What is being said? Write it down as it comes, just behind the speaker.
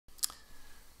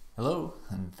Hello,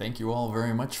 and thank you all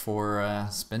very much for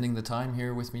spending the time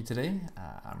here with me today.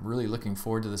 I'm really looking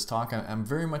forward to this talk. I'm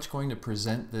very much going to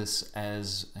present this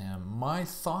as my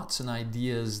thoughts and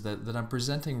ideas that I'm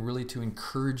presenting really to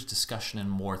encourage discussion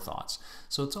and more thoughts.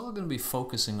 So it's all going to be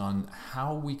focusing on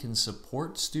how we can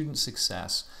support student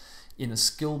success in a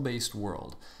skill-based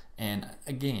world. And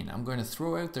again, I'm going to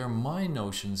throw out there my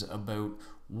notions about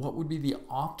what would be the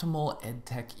optimal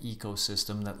EdTech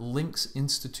ecosystem that links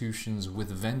institutions with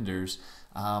vendors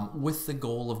with the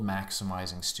goal of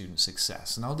maximizing student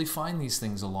success. And I'll define these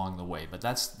things along the way, but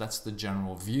that's the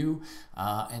general view.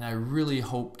 And I really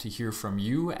hope to hear from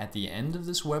you at the end of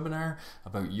this webinar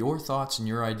about your thoughts and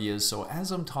your ideas. So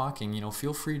as I'm talking,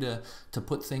 feel free to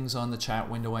put things on the chat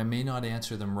window. I may not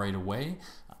answer them right away,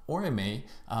 or I may,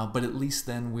 but at least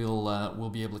then we'll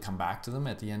be able to come back to them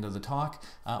at the end of the talk,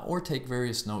 or take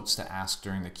various notes to ask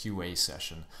during the QA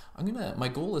session. My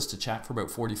goal is to chat for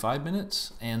about 45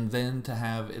 minutes, and then to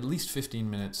have at least 15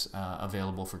 minutes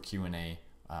available for Q&A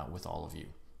with all of you.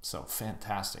 So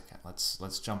fantastic.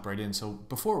 Let's jump right in. So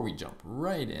before we jump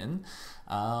right in,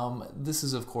 this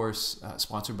is of course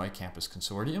sponsored by Campus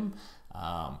Consortium.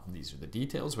 These are the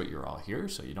details, but you're all here,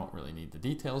 so you don't really need the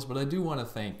details. But I do want to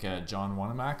thank John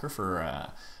Wanamaker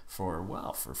for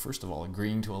first of all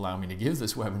agreeing to allow me to give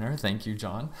this webinar. Thank you,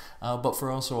 John. But for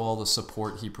also all the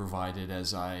support he provided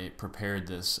as I prepared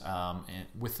this, and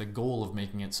with the goal of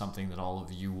making it something that all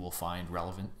of you will find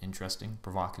relevant, interesting,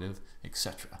 provocative,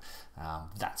 etc.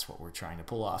 That's what we're trying to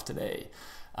pull off today.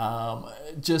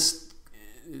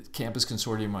 Campus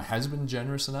Consortium has been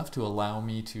generous enough to allow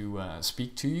me to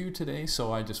speak to you today,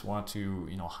 so I just want to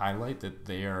highlight that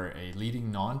they are a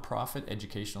leading nonprofit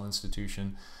educational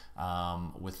institution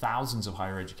with thousands of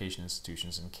higher education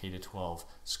institutions and K-12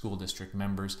 school district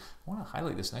members. I want to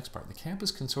highlight this next part. The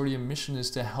Campus Consortium mission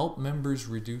is to help members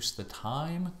reduce the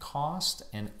time, cost,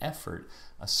 and effort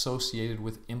associated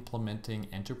with implementing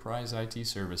enterprise IT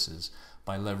services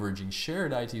by leveraging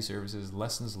shared IT services,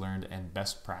 lessons learned, and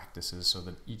best practices so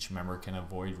that each member can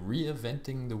avoid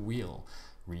reinventing the wheel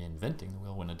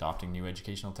when adopting new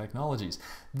educational technologies.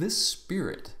 This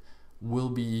spirit will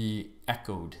be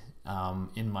echoed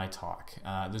in my talk.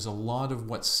 There's a lot of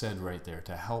what's said right there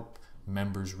to help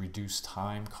members reduce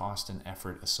time, cost, and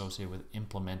effort associated with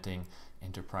implementing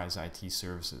enterprise IT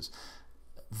services.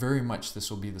 Very much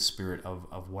this will be the spirit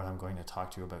of what I'm going to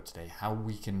talk to you about today, how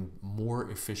we can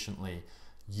more efficiently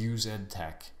use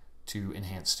EdTech to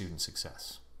enhance student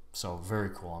success. So very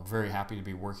cool. I'm very happy to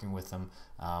be working with them.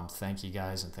 Thank you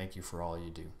guys, and thank you for all you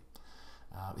do.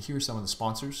 Here are some of the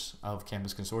sponsors of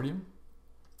Campus Consortium.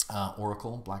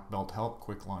 Oracle, Black Belt Help,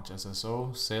 Quick Launch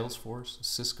SSO, Salesforce,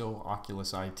 Cisco,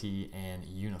 Oculus IT, and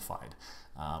Unified.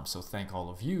 So thank all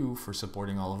of you for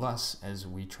supporting all of us as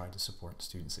we try to support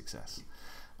student success.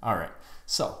 All right,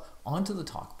 so on to the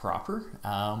talk proper.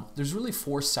 There's really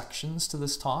 4 sections to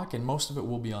this talk, and most of it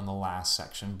will be on the last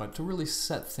section. But to really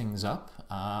set things up,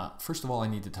 first of all, I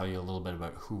need to tell you a little bit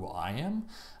about who I am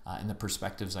and the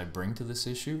perspectives I bring to this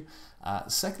issue.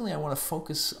 Secondly, I want to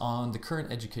focus on the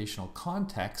current educational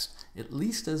context, at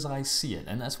least as I see it,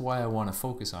 and that's why I want to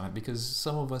focus on it, because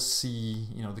some of us see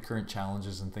the current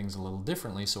challenges and things a little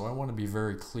differently. So I want to be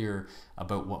very clear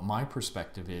about what my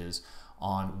perspective is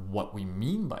on what we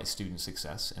mean by student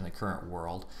success in the current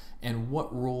world and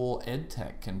what role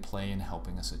EdTech can play in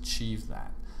helping us achieve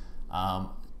that.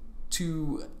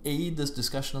 To aid this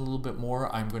discussion a little bit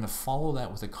more, I'm going to follow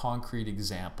that with a concrete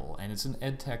example, and it's an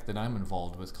EdTech that I'm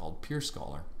involved with called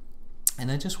PeerScholar.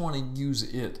 And I just want to use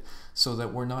it so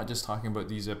that we're not just talking about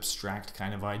these abstract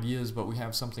kind of ideas, but we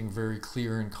have something very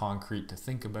clear and concrete to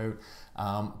think about,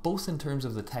 both in terms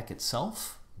of the tech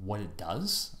itself, what it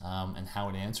does, and how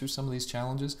it answers some of these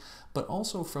challenges, but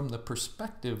also from the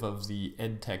perspective of the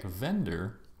EdTech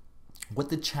vendor, what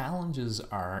the challenges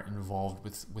are involved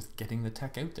with getting the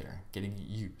tech out there, getting it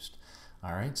used.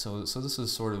 All right, so this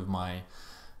is sort of my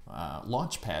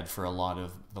launch pad for a lot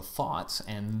of the thoughts,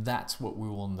 and that's what we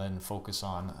will then focus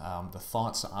on, the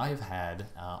thoughts I've had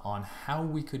on how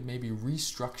we could maybe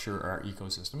restructure our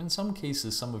ecosystem. In some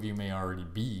cases, some of you may already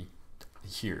be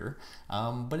here,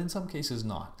 but in some cases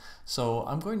not. So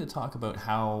I'm going to talk about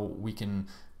how we can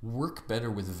work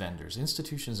better with vendors.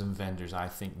 Institutions and vendors, I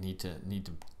think, need to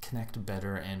connect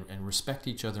better and respect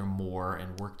each other more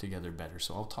and work together better.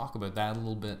 So I'll talk about that a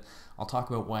little bit. I'll talk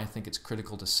about why I think it's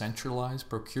critical to centralize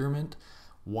procurement,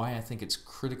 why I think it's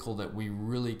critical that we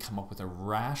really come up with a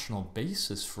rational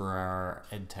basis for our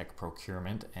EdTech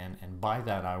procurement, and by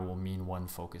that I will mean one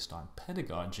focused on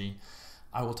pedagogy.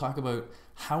 I will talk about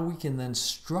how we can then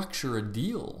structure a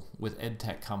deal with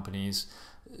EdTech companies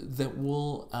that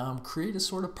will create a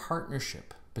sort of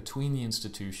partnership between the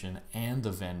institution and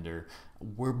the vendor,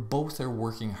 where both are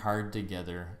working hard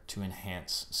together to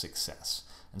enhance success.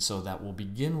 And so that will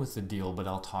begin with the deal, but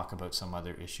I'll talk about some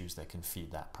other issues that can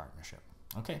feed that partnership.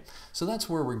 Okay, so that's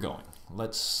where we're going.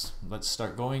 Let's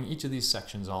start going. Each of these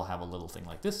sections all have a little thing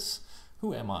like this.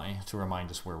 Who am I? To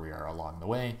remind us where we are along the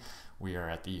way. We are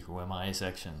at the Who Am I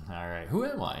section. All right, who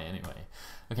am I anyway?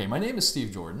 Okay, my name is Steve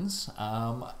Jordans.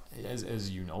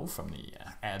 As you know from the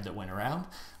ad that went around,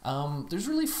 there's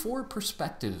really 4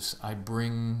 perspectives I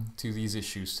bring to these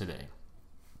issues today.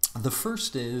 The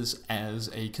first is as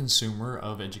a consumer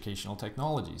of educational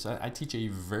technologies. I teach a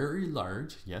very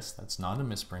large, yes, that's not a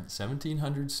misprint,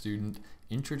 1,700 student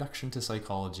Introduction to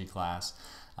Psychology class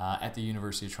at the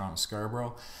University of Toronto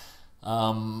Scarborough.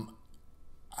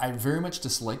 I very much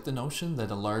dislike the notion that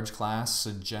a large class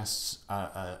suggests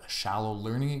a shallow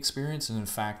learning experience, and in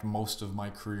fact most of my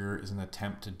career is an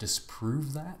attempt to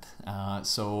disprove that.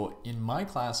 So in my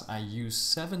class I use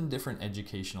 7 different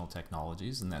educational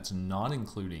technologies, and that's not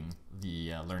including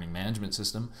the learning management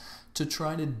system, to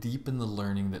try to deepen the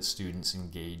learning that students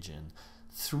engage in.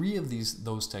 3 of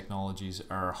those technologies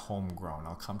are homegrown.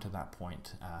 I'll come to that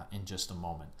point in just a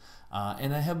moment.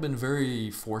 And I have been very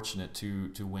fortunate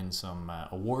to win some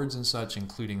awards and such,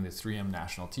 including the 3M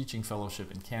National Teaching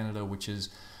Fellowship in Canada, which is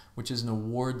an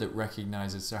award that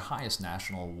recognizes, their highest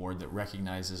national award that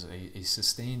recognizes a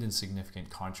sustained and significant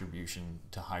contribution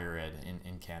to higher ed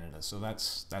in Canada. So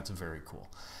that's very cool.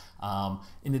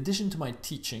 In addition to my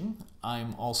teaching,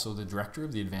 I'm also the director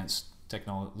of the Advanced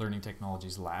Learning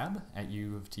Technologies Lab at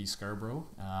U of T Scarborough.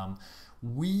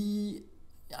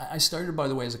 I started, by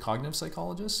the way, as a cognitive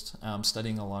psychologist,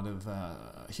 studying a lot of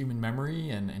human memory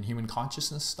and human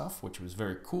consciousness stuff, which was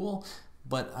very cool.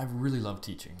 But I really love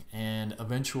teaching, and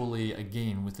eventually,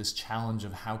 again, with this challenge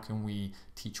of how can we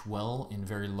teach well in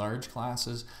very large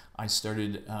classes, I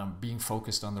started being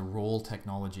focused on the role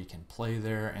technology can play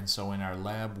there. And so in our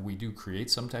lab we do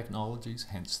create some technologies,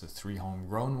 hence the 3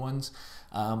 homegrown ones,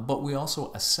 but we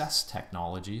also assess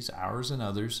technologies, ours and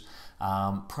others,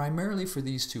 primarily for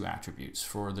these 2 attributes,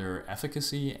 for their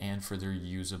efficacy and for their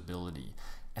usability.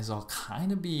 As I'll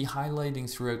kind of be highlighting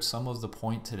throughout some of the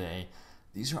point today,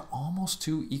 these are almost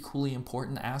 2 equally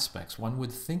important aspects. One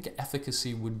would think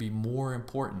efficacy would be more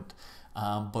important,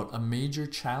 but a major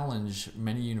challenge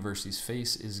many universities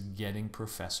face is getting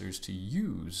professors to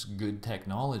use good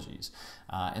technologies.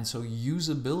 And so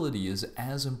usability is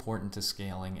as important to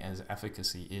scaling as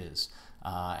efficacy is.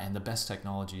 And the best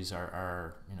technologies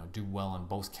are do well on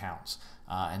both counts.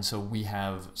 And so we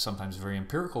have sometimes very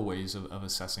empirical ways of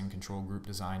assessing control group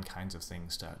design kinds of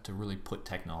things to really put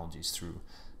technologies through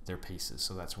their paces.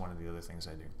 So that's one of the other things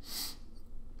I do.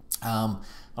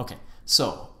 Okay,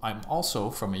 so I'm also,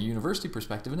 from a university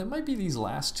perspective, and it might be these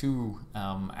last 2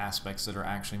 aspects that are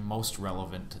actually most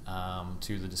relevant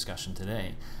to the discussion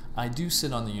today. I do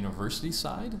sit on the university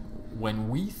side. When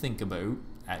we think about,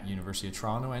 at University of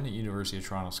Toronto and at University of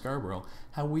Toronto Scarborough,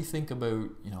 how we think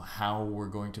about how we're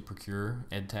going to procure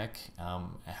EdTech,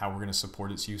 how we're going to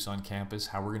support its use on campus,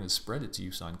 how we're going to spread its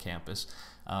use on campus.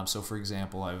 So for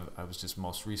example, I was just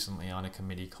most recently on a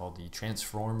committee called the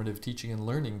Transformative Teaching and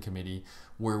Learning Committee,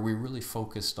 where we really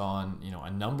focused on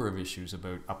a number of issues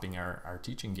about upping our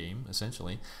teaching game,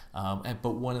 essentially.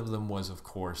 But one of them was, of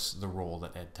course, the role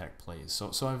that EdTech plays.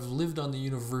 So I've lived on the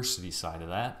university side of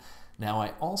that. Now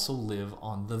I also live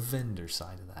on the vendor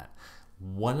side of that.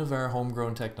 One of our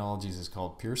homegrown technologies is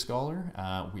called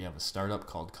PeerScholar. We have a startup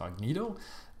called Cognito,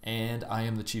 and I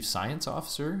am the Chief Science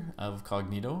Officer of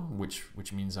Cognito,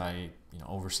 which means I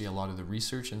oversee a lot of the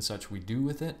research and such we do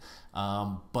with it.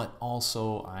 But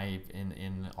also I,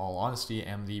 in all honesty,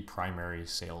 am the primary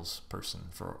salesperson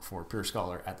for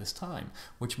PeerScholar at this time,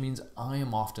 which means I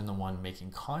am often the one making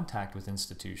contact with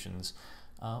institutions,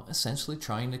 essentially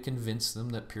trying to convince them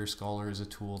that PeerScholar is a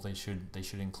tool they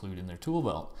should include in their tool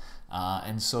belt.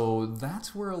 And so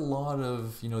that's where a lot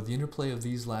of, the interplay of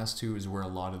these last 2 is where a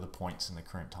lot of the points in the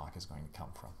current talk is going to come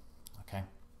from. Okay?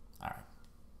 All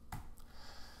right.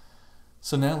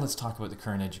 So now let's talk about the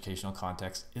current educational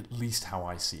context, at least how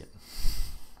I see it.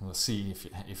 We'll see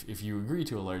if you agree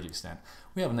to a large extent.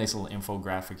 We have a nice little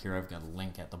infographic here. I've got a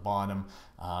link at the bottom,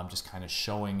 just kind of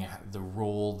showing the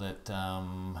role that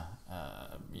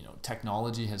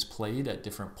technology has played at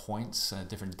different points,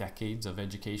 different decades of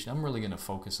education. I'm really going to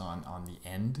focus on the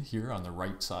end here on the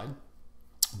right side,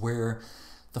 where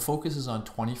the focus is on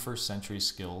 21st century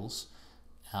skills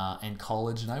and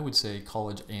college, and I would say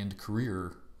college and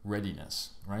career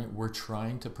readiness, right? We're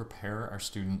trying to prepare our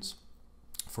students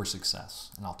for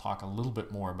success, and I'll talk a little bit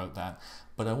more about that,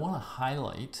 but I want to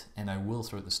highlight, and I will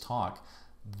throughout this talk,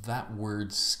 that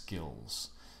word skills,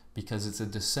 because it's a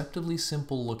deceptively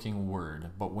simple looking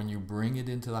word, but when you bring it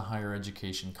into the higher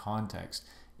education context,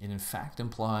 it in fact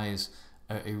implies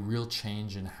a real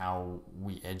change in how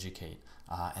we educate,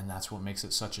 and that's what makes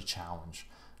it such a challenge.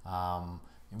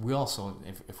 We also,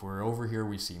 if we're over here,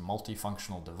 we see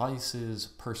multifunctional devices,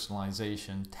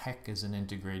 personalization, tech as an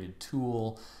integrated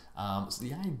tool. So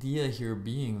the idea here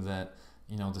being that,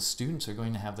 you know, the students are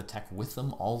going to have the tech with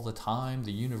them all the time.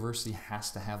 The university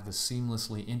has to have this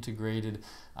seamlessly integrated,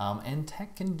 and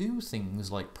tech can do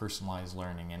things like personalized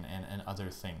learning and other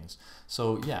things.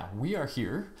 So yeah, we are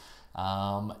here,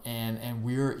 and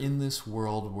we're in this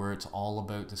world where it's all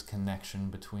about this connection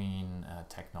between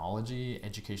technology,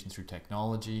 education through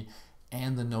technology,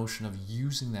 and the notion of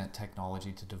using that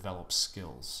technology to develop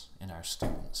skills in our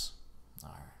students. All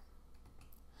right.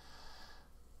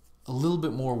 A little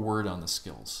bit more word on the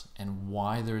skills and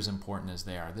why they're as important as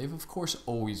they are. They've of course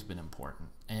always been important,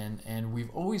 and we've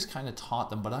always kind of taught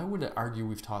them, but I would argue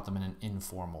we've taught them in an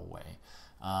informal way.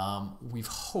 We've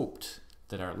hoped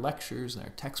that our lectures and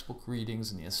our textbook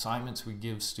readings and the assignments we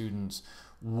give students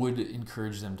would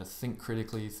encourage them to think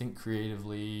critically, think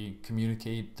creatively,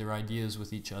 communicate their ideas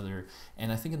with each other.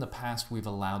 And I think in the past we've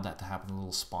allowed that to happen a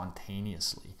little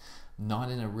spontaneously,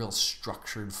 not in a real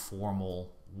structured,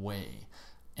 formal way.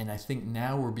 And I think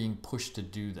now we're being pushed to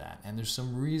do that, and there's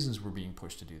some reasons we're being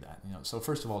pushed to do that. You know, so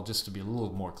first of all, just to be a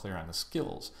little more clear on the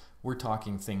skills, we're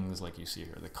talking things like you see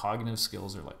here. The cognitive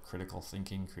skills are like critical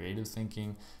thinking, creative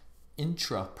thinking.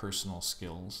 Intrapersonal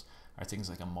skills are things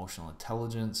like emotional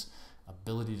intelligence,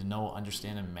 ability to know,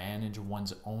 understand, and manage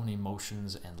one's own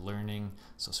emotions and learning.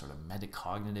 So sort of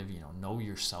metacognitive, you know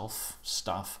yourself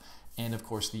stuff. And of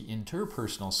course the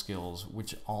interpersonal skills,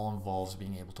 which all involves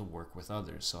being able to work with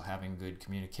others. So having good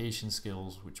communication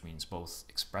skills, which means both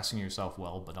expressing yourself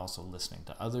well, but also listening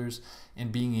to others,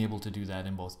 and being able to do that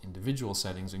in both individual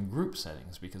settings and group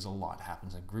settings, because a lot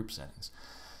happens in group settings.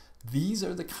 These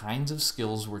are the kinds of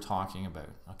skills we're talking about,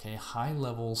 okay?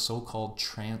 High-level, so-called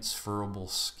transferable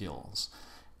skills.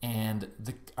 And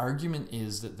the argument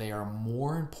is that they are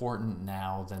more important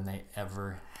now than they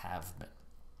ever have been.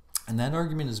 And that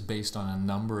argument is based on a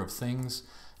number of things.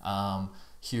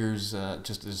 Here's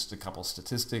just a couple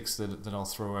statistics that I'll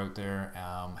throw out there.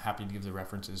 Happy to give the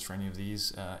references for any of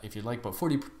these if you'd like, but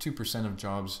 42% of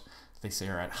jobs, they say,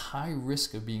 are at high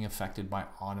risk of being affected by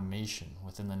automation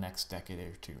within the next decade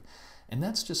or two. And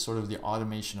that's just sort of the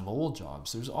automation of old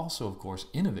jobs. There's also, of course,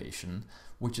 innovation,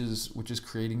 which is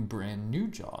creating brand new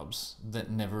jobs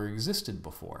that never existed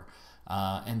before.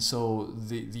 And so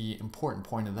the important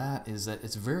point of that is that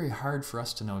it's very hard for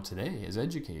us to know today as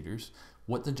educators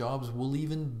what the jobs will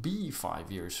even be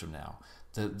 5 years from now.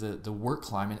 The work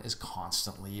climate is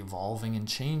constantly evolving and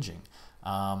changing.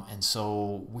 And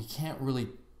so we can't really,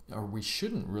 or we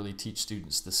shouldn't really teach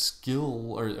students the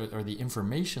skill or the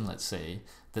information, let's say,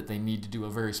 that they need to do a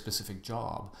very specific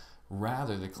job.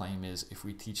 Rather, the claim is if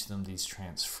we teach them these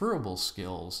transferable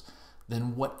skills,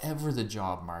 then whatever the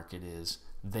job market is,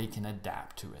 they can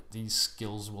adapt to it. These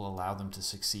skills will allow them to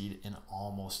succeed in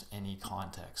almost any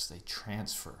context. They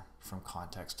transfer from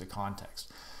context to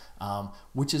context,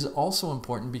 which is also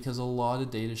important because a lot of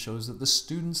data shows that the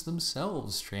students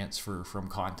themselves transfer from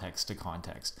context to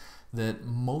context, that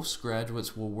most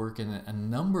graduates will work in a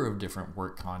number of different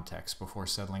work contexts before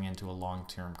settling into a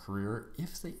long-term career,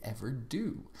 if they ever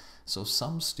do. So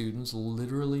some students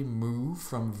literally move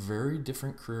from very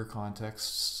different career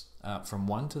contexts from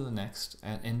one to the next,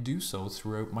 and do so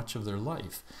throughout much of their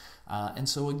life. And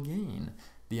so again,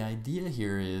 the idea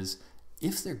here is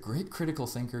if they're great critical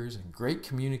thinkers and great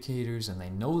communicators and they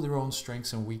know their own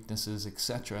strengths and weaknesses,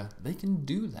 etc., they can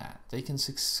do that. They can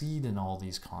succeed in all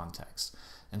these contexts.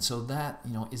 And so that,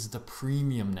 is the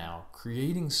premium now,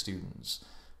 creating students,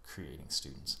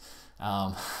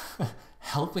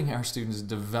 helping our students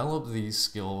develop these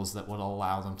skills that would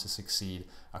allow them to succeed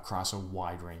across a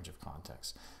wide range of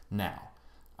contexts. Now,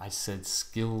 I said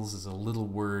skills is a little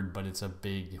word, but it's a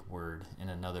big word in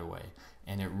another way,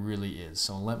 and it really is.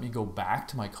 So let me go back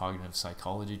to my cognitive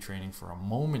psychology training for a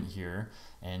moment here,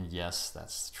 and yes,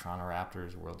 that's the Toronto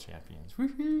Raptors world champions.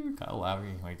 Woohoo! Kyle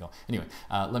Lowry, way to go. Anyway,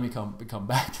 let me come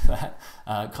back to that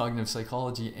cognitive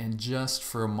psychology, and just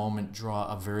for a moment draw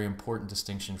a very important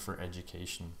distinction for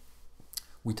education.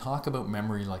 We talk about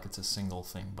memory like it's a single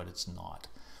thing, but it's not.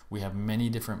 We have many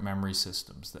different memory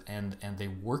systems, and they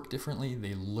work differently,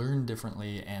 they learn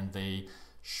differently, and they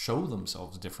show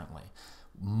themselves differently.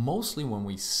 Mostly when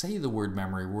we say the word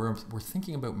memory, we're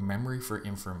thinking about memory for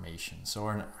information. So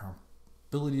our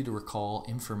ability to recall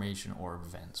information or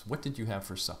events. What did you have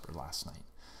for supper last night?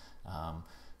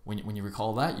 When you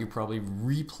recall that, you probably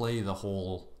replay the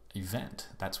whole event.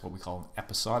 That's what we call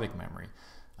episodic memory.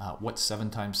 What's 7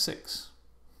 times 6?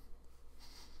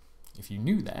 If you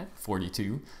knew that,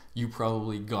 42, you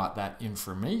probably got that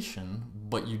information,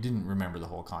 but you didn't remember the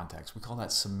whole context. We call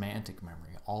that semantic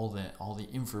memory, all the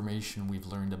information we've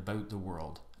learned about the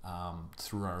world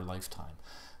through our lifetime.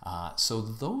 So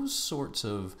those sorts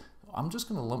of, I'm just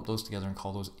going to lump those together and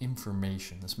call those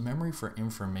information, this memory for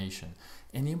information.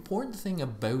 And the important thing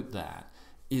about that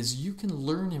is you can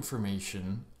learn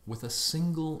information with a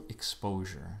single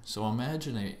exposure. So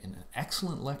imagine an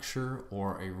excellent lecture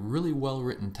or a really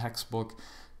well-written textbook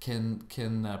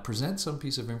can present some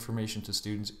piece of information to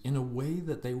students in a way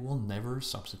that they will never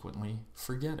subsequently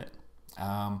forget it.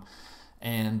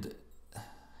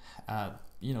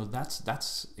 You know,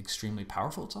 that's extremely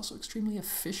powerful. It's also extremely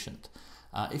efficient.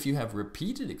 If you have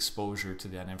repeated exposure to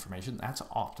that information, that's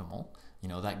optimal. You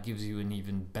know, that gives you an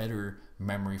even better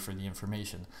memory for the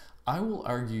information. I will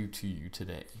argue to you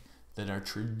today that our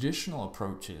traditional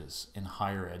approaches in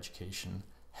higher education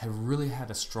have really had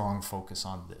a strong focus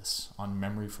on this, on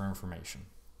memory for information,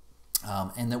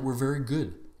 and that we're very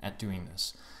good at doing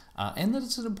this, and that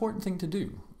it's an important thing to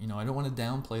do. You know, I don't want to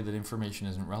downplay that information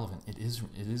isn't relevant. It is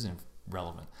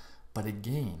relevant, but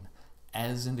again,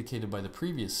 as indicated by the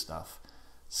previous stuff,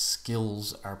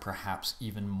 skills are perhaps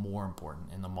even more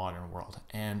important in the modern world.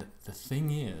 And the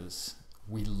thing is,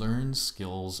 we learn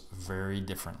skills very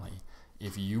differently.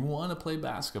 If you want to play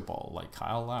basketball like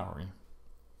Kyle Lowry,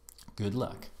 good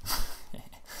luck.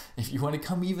 If you want to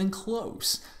come even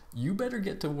close, you better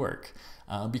get to work,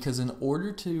 because in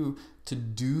order to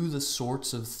do the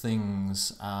sorts of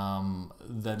things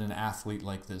that an athlete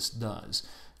like this does,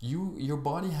 your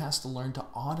body has to learn to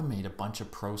automate a bunch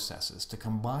of processes, to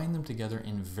combine them together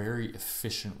in very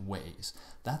efficient ways.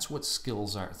 That's what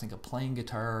skills are. Think of playing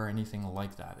guitar or anything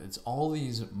like that. It's all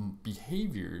these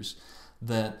behaviors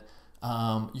that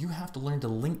you have to learn to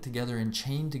link together and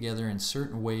chain together in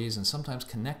certain ways, and sometimes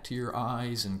connect to your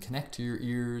eyes and connect to your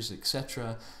ears,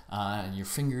 etc. Your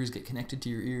fingers get connected to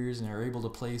your ears and are able to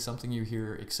play something you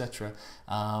hear, etc.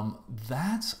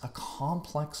 That's a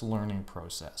complex learning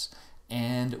process.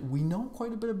 And we know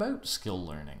quite a bit about skill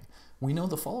learning. We know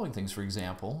the following things. For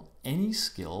example, any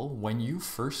skill, when you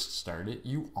first start it,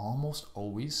 you almost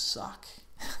always suck.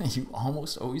 You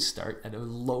almost always start at a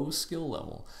low skill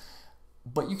level.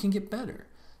 But you can get better.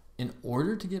 In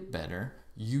order to get better,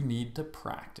 you need to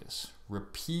practice.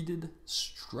 Repeated,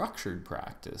 structured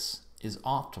practice is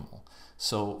optimal.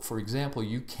 So, for example,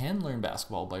 you can learn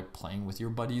basketball by playing with your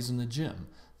buddies in the gym.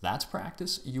 That's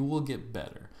practice. You will get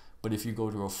better. But if you go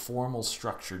to a formal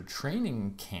structured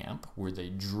training camp where they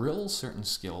drill certain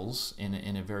skills in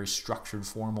a very structured,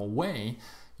 formal way,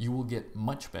 you will get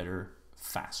much better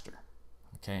faster.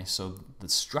 Okay, so the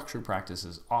structured practice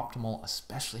is optimal,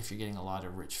 especially if you're getting a lot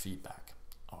of rich feedback.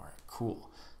 All right, cool.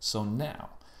 So now,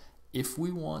 if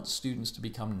we want students to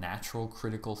become natural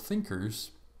critical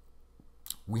thinkers,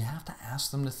 we have to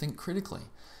ask them to think critically.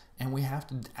 And we have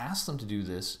to ask them to do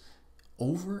this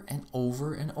over and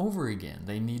over and over again.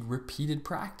 They need repeated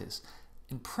practice.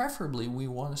 And preferably, we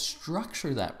want to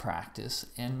structure that practice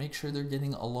and make sure they're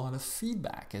getting a lot of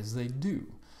feedback as they do.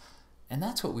 And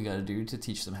that's what we got to do to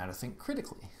teach them how to think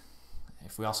critically.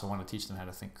 If we also want to teach them how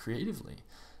to think creatively,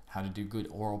 how to do good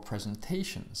oral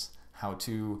presentations, how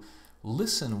to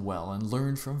listen well and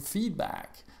learn from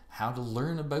feedback, how to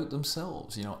learn about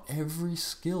themselves. You know, every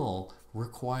skill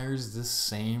requires this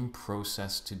same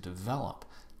process to develop.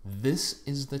 This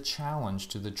is the challenge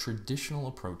to the traditional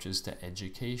approaches to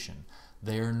education.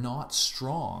 They are not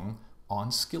strong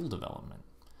on skill development.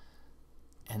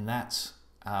 And that's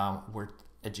where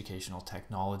educational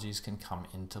technologies can come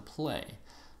into play.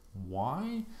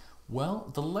 Why? Well,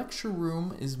 the lecture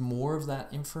room is more of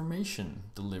that information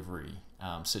delivery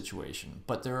situation,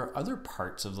 but there are other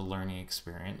parts of the learning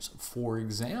experience. For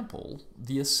example,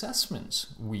 the assessments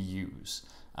we use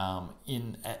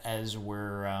as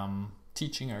we're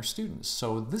teaching our students.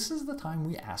 So this is the time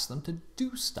we ask them to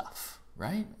do stuff,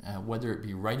 right? Whether it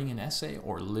be writing an essay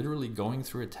or literally going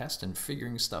through a test and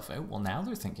figuring stuff out. Well, now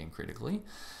they're thinking critically.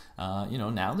 You know,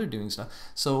 now they're doing stuff.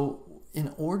 So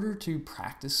in order to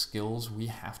practice skills, we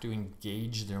have to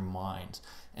engage their minds.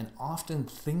 And often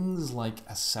things like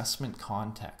assessment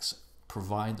contexts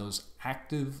provide those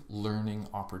active learning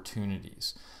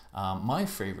opportunities. My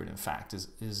favorite, in fact,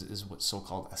 is what's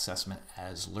so-called assessment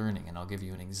as learning, and I'll give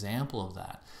you an example of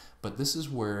that. But this is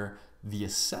where the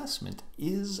assessment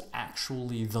is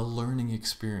actually the learning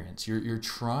experience. You're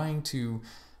trying to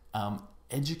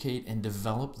educate and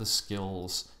develop the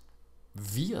skills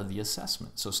via the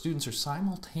assessment. So students are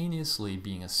simultaneously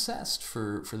being assessed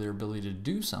for their ability to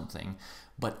do something,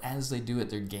 but as they do it,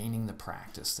 they're gaining the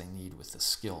practice they need with the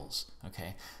skills.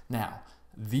 Okay. Now,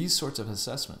 these sorts of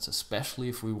assessments, especially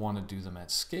if we want to do them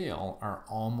at scale, are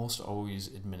almost always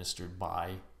administered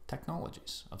by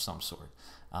technologies of some sort.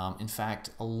 In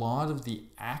fact, a lot of the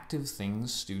active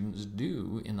things students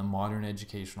do in the modern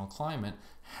educational climate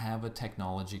have a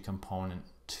technology component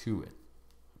to it.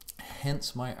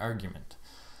 Hence my argument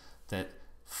that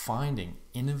finding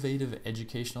innovative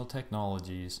educational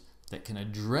technologies that can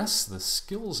address the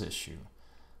skills issue,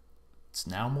 it's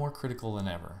now more critical than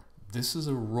ever. This is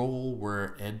a role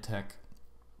where EdTech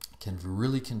can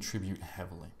really contribute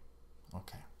heavily.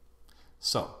 Okay,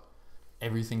 so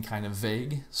everything kind of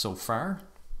vague so far.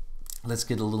 Let's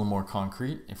get a little more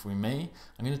concrete, if we may.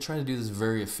 I'm going to try to do this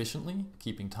very efficiently,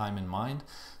 keeping time in mind.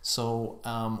 So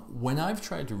when I've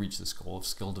tried to reach this goal of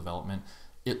skill development,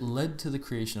 it led to the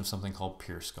creation of something called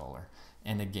Peer Scholar.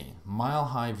 And again,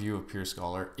 mile-high view of Peer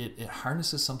Scholar, it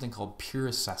harnesses something called peer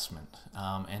assessment.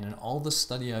 And in all the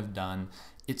study I've done,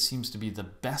 it seems to be the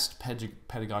best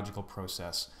pedagogical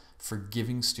process for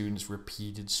giving students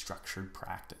repeated structured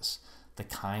practice, the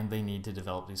kind they need to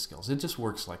develop these skills. It just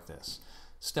works like this.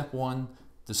 Step one,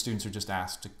 the students are just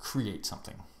asked to create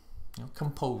something,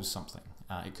 compose something.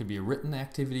 It could be a written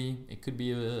activity. It could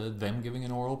be them giving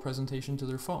an oral presentation to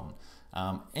their phone.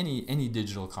 Any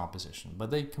digital composition,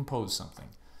 but they compose something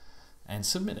and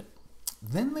submit it.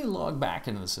 Then they log back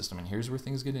into the system, and here's where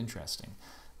things get interesting.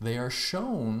 They are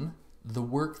shown the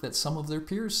work that some of their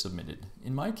peers submitted.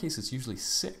 In my case, it's usually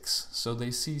 6. So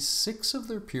they see 6 of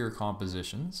their peer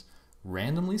compositions,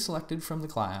 randomly selected from the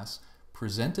class,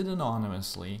 presented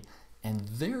anonymously, and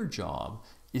their job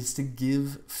is to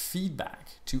give feedback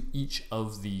to each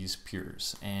of these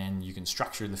peers. And you can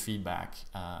structure the feedback,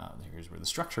 here's where the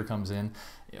structure comes in,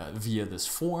 via this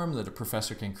form that a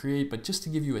professor can create. But just to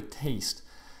give you a taste,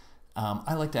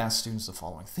 I like to ask students the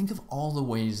following. Think of all the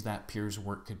ways that peer's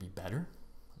work could be better.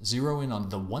 Zero in on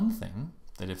the one thing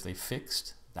that if they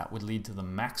fixed, that would lead to the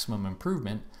maximum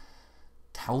improvement.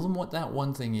 Tell them what that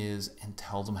one thing is and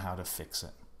tell them how to fix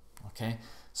it. Okay,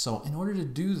 so in order to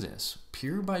do this,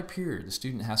 peer by peer, the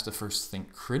student has to first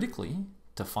think critically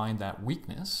to find that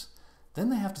weakness.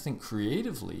 Then they have to think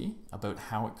creatively about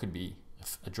how it could be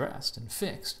addressed and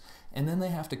fixed. And then they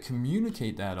have to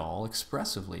communicate that all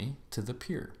expressively to the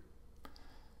peer.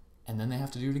 And then they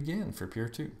have to do it again for peer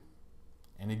 2,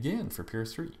 and again for peer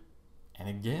 3, and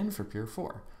again for peer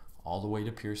 4, all the way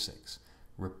to peer 6.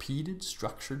 Repeated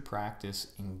structured practice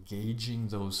engaging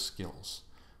those skills.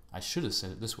 I should have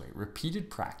said it this way: repeated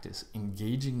practice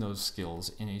engaging those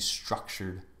skills in a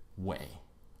structured way.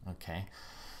 Okay.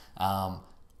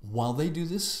 While they do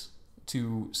this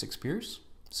to 6 peers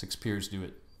do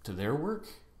it to their work.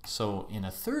 So in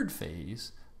a third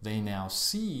phase, they now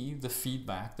see the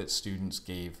feedback that students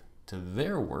gave to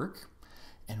their work.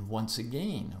 And once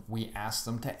again, we ask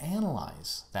them to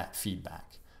analyze that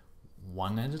feedback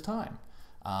one at a time.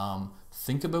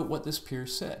 Think about what this peer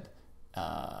said.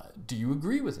 Do you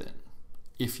agree with it?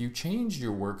 If you changed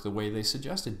your work the way they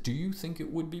suggested, do you think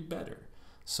it would be better?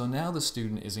 So now the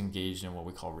student is engaged in what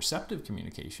we call receptive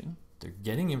communication. They're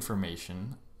getting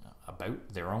information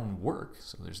about their own work.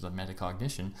 So there's the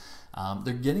metacognition.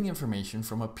 They're getting information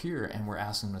from a peer, and we're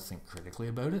asking them to think critically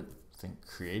about it, think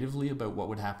creatively about what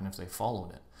would happen if they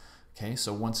followed it. Okay,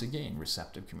 so once again,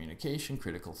 receptive communication,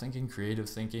 critical thinking, creative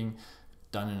thinking,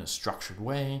 done in a structured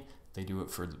way. They do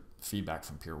it for the feedback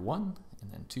from peer 1,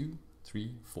 and then 2,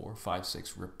 3, 4, 5,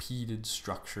 6, repeated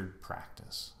structured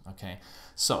practice. Okay,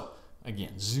 so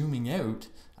again, zooming out,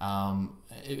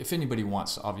 if anybody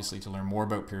wants obviously to learn more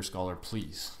about Peer Scholar,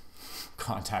 please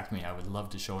contact me. I would love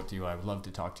to show it to you. I would love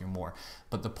to talk to you more.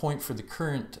 But the point for the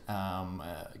current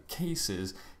case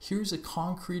is, here's a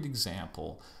concrete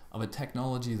example of a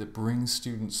technology that brings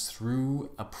students through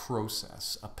a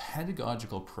process, a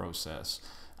pedagogical process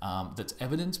that's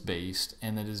evidence-based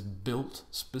and that is built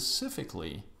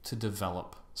specifically to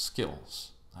develop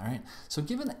skills. All right. So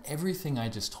given everything I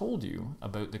just told you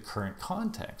about the current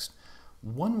context,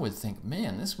 one would think,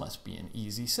 man, this must be an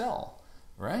easy sell,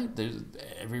 right?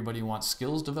 Everybody wants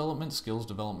skills development. Skills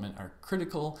development are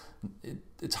critical.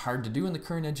 It's hard to do in the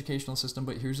current educational system,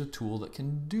 but here's a tool that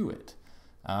can do it.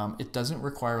 It doesn't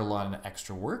require a lot of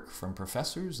extra work from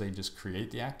professors. They just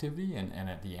create the activity and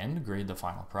at the end grade the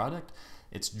final product.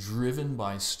 It's driven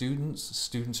by students.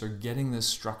 Students are getting this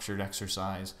structured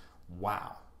exercise.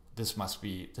 Wow, this must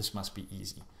be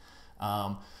easy.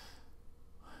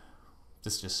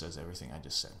 This just says everything I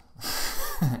just said.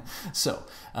 So,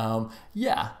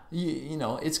 yeah, you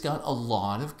know, it's got a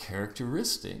lot of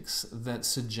characteristics that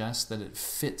suggest that it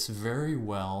fits very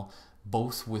well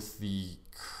both with the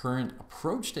current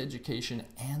approach to education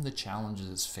and the challenges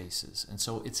it faces. And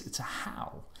so it's a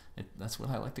how. That's what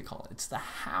I like to call it. It's the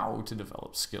how to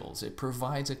develop skills. It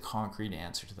provides a concrete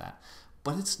answer to that.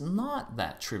 But it's not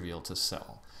that trivial to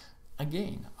sell.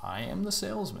 Again, I am the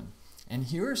salesman. And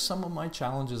here are some of my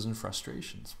challenges and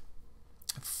frustrations.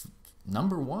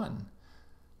 Number one,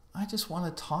 I just want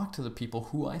to talk to the people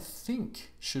who I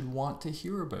think should want to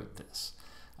hear about this.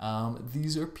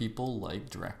 These are people like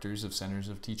directors of centers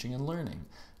of teaching and learning.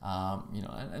 You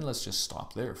know, and let's just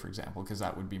stop there, for example, because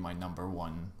that would be my number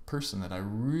one person that I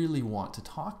really want to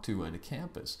talk to at a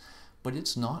campus. But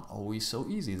it's not always so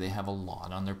easy. They have a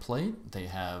lot on their plate. They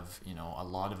have, you know, a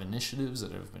lot of initiatives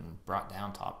that have been brought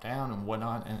down, top down, and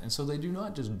whatnot. And so they do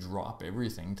not just drop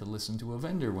everything to listen to a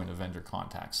vendor when a vendor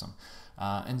contacts them.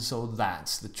 And so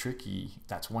that's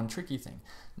one tricky thing.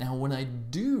 Now, when I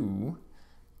do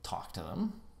talk to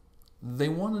them, they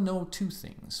want to know two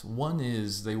things. One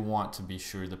is they want to be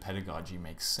sure the pedagogy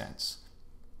makes sense.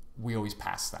 We always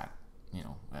pass that, you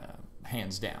know,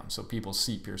 hands down. So people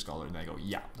see Peer Scholar and they go,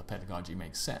 yeah, the pedagogy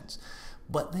makes sense.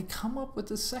 But they come up with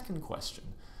the second question.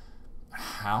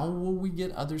 How will we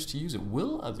get others to use it?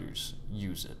 Will others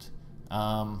use it?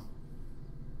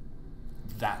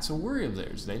 That's a worry of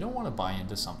theirs. They don't want to buy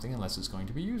into something unless it's going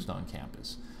to be used on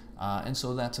campus. And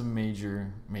so that's a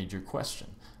major, major question.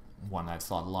 One I've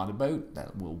thought a lot about,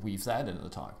 that we'll weave that into the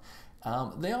talk.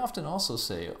 They often also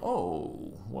say,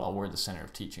 oh, well, we're the Center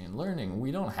of Teaching and Learning.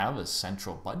 We don't have a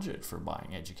central budget for buying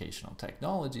educational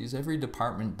technologies. Every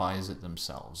department buys it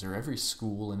themselves, or every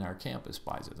school in our campus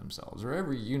buys it themselves, or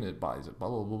every unit buys it, blah,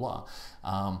 blah, blah,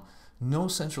 blah. No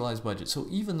centralized budget. So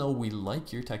even though we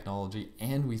like your technology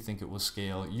and we think it will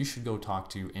scale, you should go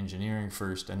talk to engineering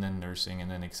first, and then nursing,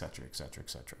 and then et cetera, et cetera, et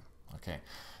cetera. Okay.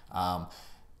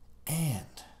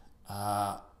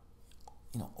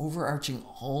 You know, overarching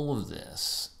all of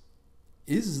this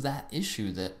is that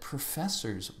issue that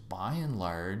professors, by and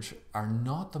large, are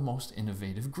not the most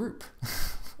innovative group.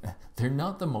 They're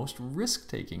not the most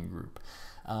risk-taking group.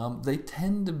 They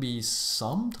tend to be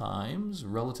sometimes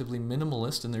relatively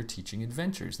minimalist in their teaching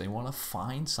adventures. They want to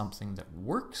find something that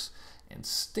works and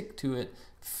stick to it,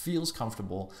 feels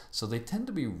comfortable. So they tend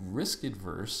to be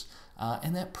risk-adverse,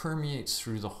 and that permeates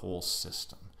through the whole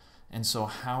system. And so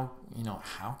how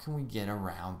can we get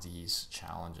around these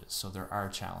challenges? So there are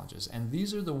challenges. And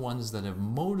these are the ones that have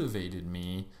motivated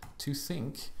me to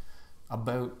think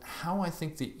about how I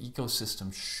think the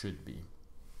ecosystem should be.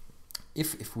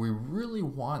 If we really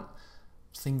want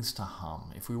things to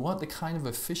hum, if we want the kind of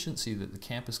efficiency that the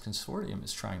Campus Consortium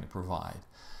is trying to provide,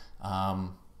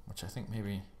 which I think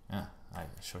maybe, I'll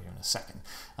show you in a second.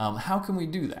 How can we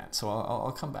do that? So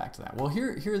I'll come back to that. Well,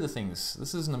 here are the things.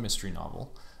 This isn't a mystery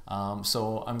novel.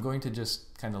 So I'm going to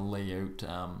just kind of lay out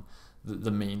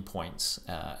the main points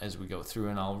as we go through,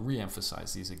 and I'll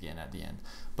re-emphasize these again at the end.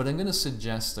 But I'm going to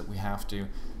suggest that we have to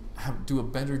do a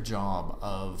better job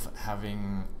of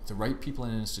having the right people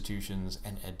in institutions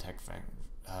and edtech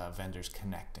vendors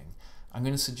connecting. I'm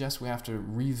going to suggest we have to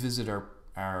revisit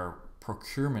our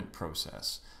procurement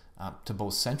process to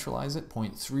both centralize it,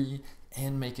 point 3,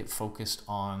 and make it focused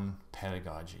on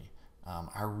pedagogy,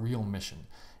 our real mission.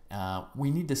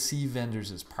 We need to see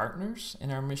vendors as partners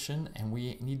in our mission, and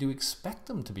we need to expect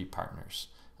them to be partners.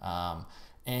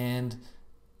 And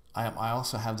I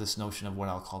also have this notion of what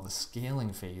I'll call the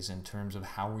scaling phase in terms of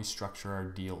how we structure our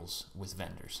deals with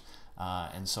vendors.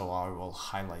 And so I will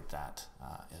highlight that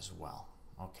as well.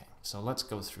 Okay, so let's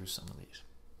go through some of these.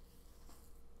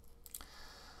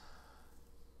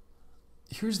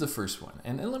 Here's the first one,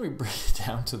 and let me break it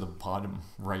down to the bottom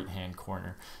right-hand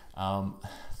corner.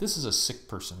 This is a sick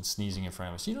person sneezing in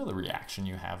front of us. You know the reaction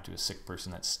you have to a sick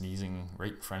person that's sneezing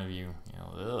right in front of you? You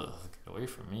know, ugh, get away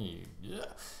from me. Yeah.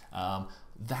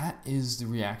 That is the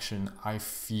reaction I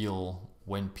feel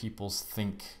when people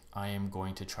think I am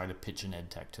going to try to pitch an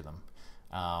ed tech to them.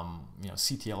 You know,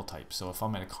 CTL type. So if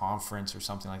I'm at a conference or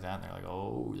something like that, and they're like,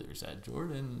 oh, there's that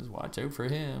Jordan, watch out for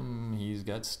him, he's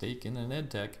got stake in an ed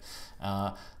tech,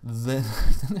 then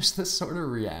there's this sort of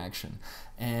reaction.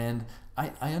 And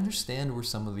I understand where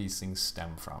some of these things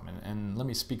stem from. And let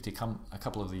me speak to a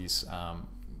couple of these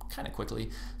kind of quickly.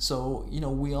 So, you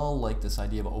know, we all like this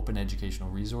idea of open educational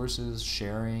resources,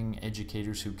 sharing.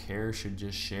 Educators who care should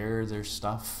just share their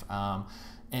stuff.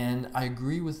 And I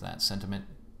agree with that sentiment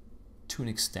to an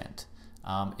extent.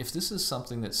 If this is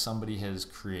something that somebody has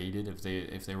created,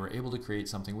 if they were able to create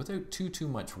something without too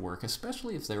much work,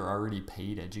 especially if they're already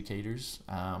paid educators,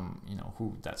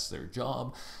 who that's their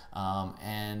job,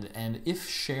 and if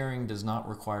sharing does not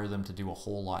require them to do a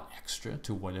whole lot extra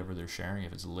to whatever they're sharing,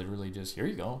 if it's literally just here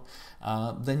you go,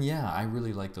 then yeah, I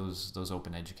really like those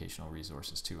open educational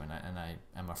resources too, and I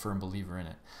am a firm believer in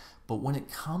it. But when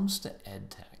it comes to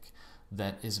EdTech,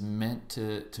 that is meant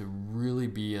to really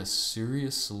be a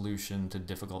serious solution to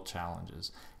difficult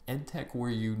challenges. EdTech where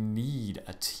you need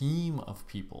a team of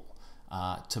people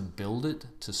to build it,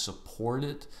 to support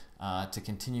it, to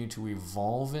continue to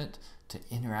evolve it, to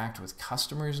interact with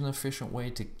customers in an efficient way,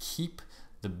 to keep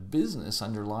the business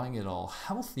underlying it all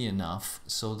healthy enough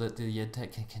so that the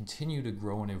EdTech can continue to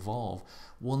grow and evolve.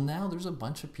 Well, now there's a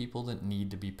bunch of people that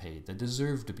need to be paid, that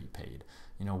deserve to be paid.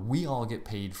 We all get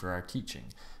paid for our teaching.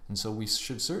 And so we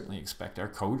should certainly expect our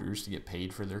coders to get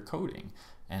paid for their coding,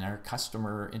 and our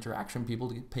customer interaction people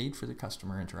to get paid for their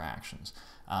customer interactions.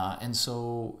 And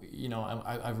so,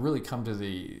 I've really come to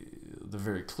the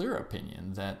very clear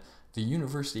opinion that the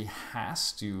university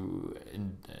has to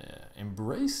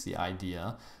embrace the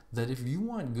idea that if you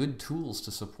want good tools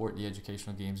to support the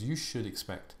educational games, you should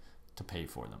expect to pay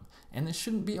for them. And this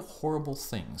shouldn't be a horrible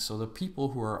thing. So the people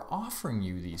who are offering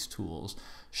you these tools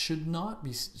should not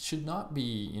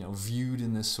be viewed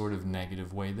in this sort of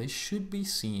negative way. They should be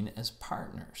seen as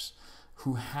partners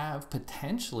who have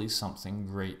potentially something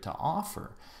great to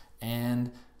offer,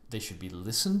 and they should be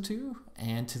listened to,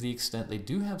 and to the extent they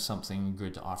do have something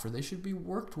good to offer, they should be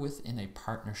worked with in a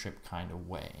partnership kind of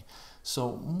way.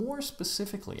 So more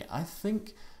specifically, I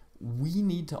think we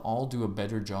need to all do a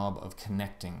better job of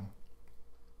connecting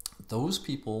those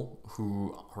people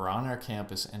who are on our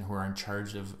campus and who are in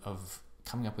charge of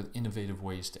coming up with innovative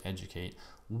ways to educate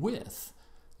with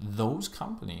those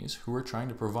companies who are trying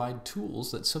to provide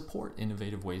tools that support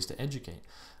innovative ways to educate.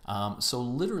 So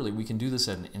literally we can do this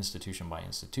at an institution by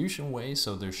institution way.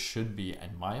 So there should be,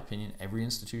 in my opinion, every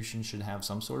institution should have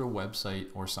some sort of website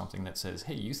or something that says,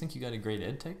 hey, you think you got a great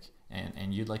EdTech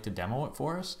and you'd like to demo it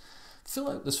for us? Fill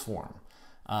out this form.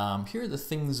 Here are the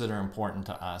things that are important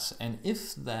to us, and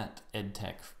if that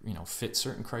EdTech fits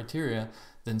certain criteria,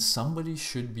 then somebody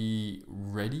should be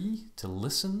ready to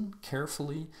listen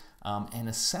carefully and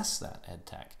assess that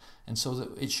EdTech. And so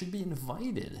that it should be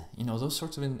invited. Those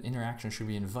sorts of interactions should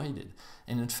be invited.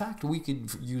 And in fact, we could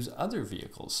use other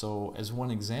vehicles. So as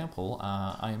one example,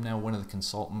 I am now one of the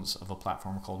consultants of a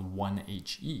platform called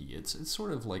 1HE. It's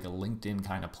sort of like a LinkedIn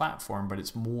kind of platform, but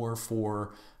it's more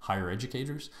for higher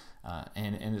educators.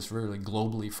 And it's really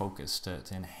globally focused to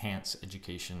enhance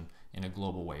education in a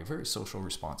global way. Very social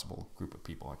responsible group of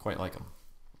people. I quite like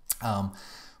them.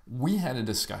 We had a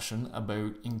discussion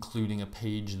about including a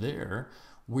page there,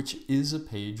 which is a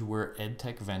page where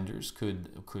EdTech vendors could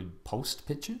post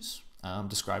pitches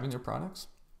describing their products,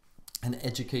 and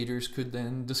educators could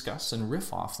then discuss and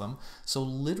riff off them. So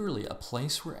literally a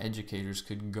place where educators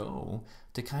could go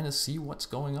to kind of see what's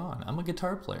going on. I'm a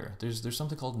guitar player. There's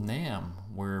something called NAMM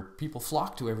where people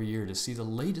flock to every year to see the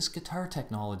latest guitar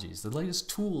technologies, the latest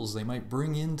tools they might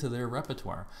bring into their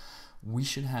repertoire. We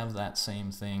should have that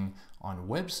same thing on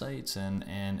websites,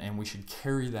 and we should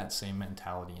carry that same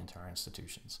mentality into our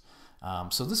institutions.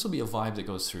 So this will be a vibe that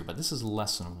goes through, but this is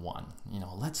lesson one.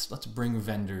 Let's bring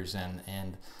vendors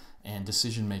and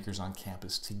decision makers on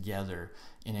campus together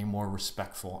in a more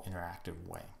respectful, interactive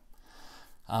way.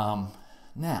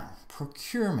 Now,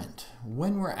 procurement.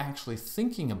 When we're actually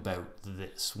thinking about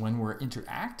this, when we're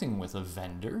interacting with a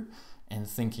vendor and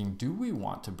thinking, do we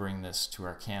want to bring this to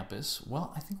our campus?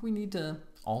 Well, I think we need to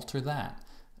alter that.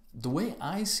 The way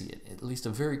I see it, at least a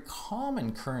very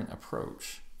common current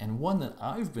approach, and one that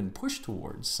I've been pushed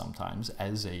towards sometimes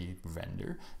as a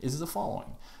vendor, is the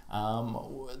following.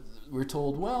 We're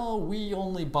told, well, we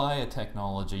only buy a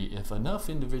technology if enough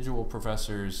individual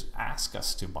professors ask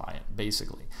us to buy it,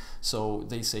 basically. So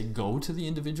they say, go to the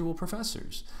individual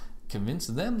professors, convince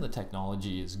them the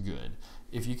technology is good.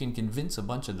 If you can convince a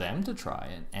bunch of them to try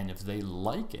it, and if they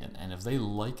like it, and if they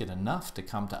like it enough to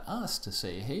come to us to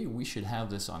say, hey, we should have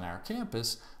this on our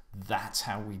campus, that's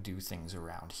how we do things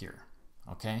around here.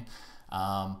 Okay?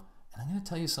 And I'm going to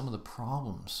tell you some of the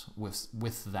problems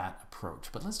with that approach,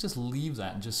 but let's just leave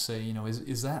that and just say,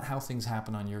 is that how things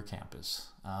happen on your campus?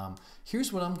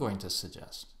 Here's what I'm going to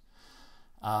suggest.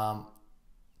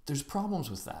 There's problems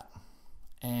with that.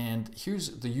 And here's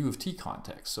the U of T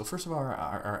context. So first of all,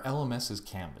 our LMS is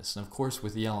Canvas. And of course,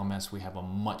 with the LMS, we have a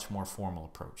much more formal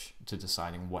approach to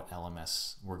deciding what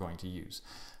LMS we're going to use.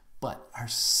 But our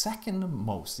second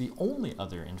most, the only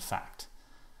other, in fact,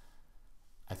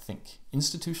 I think,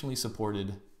 institutionally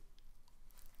supported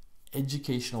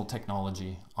educational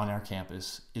technology on our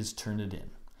campus is Turnitin.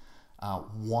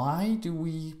 Why do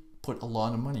we put a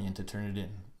lot of money into Turnitin?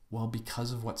 Well,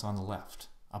 because of what's on the left.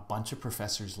 A bunch of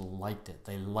professors liked it.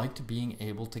 They liked being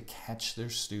able to catch their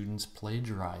students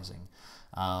plagiarizing.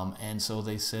 And so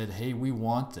they said, hey, we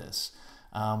want this.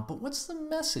 But what's the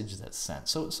message that's sent?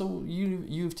 So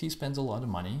U of T spends a lot of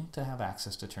money to have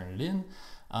access to Turnitin.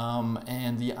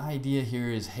 And the idea here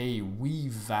is, hey, we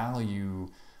value,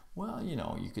 well, you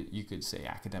know, you could say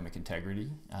academic integrity,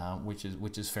 which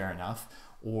is fair enough.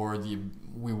 Or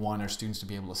we want our students to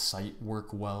be able to cite work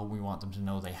well. We want them to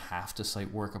know they have to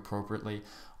cite work appropriately.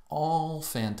 All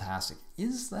fantastic.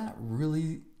 Is that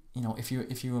really, you know, if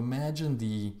you imagine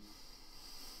the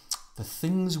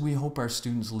things we hope our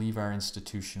students leave our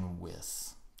institution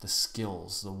with, the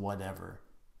skills, the whatever,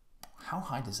 how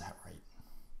high does that rate?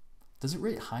 Does it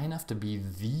rate high enough to be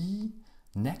the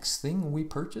next thing we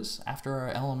purchase after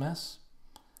our LMS?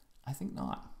 I think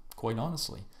not, quite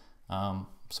honestly.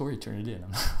 Sorry, Turnitin.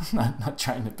 I'm not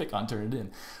trying to pick on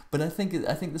Turnitin, but I think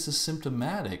this is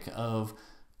symptomatic of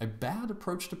a bad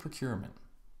approach to procurement,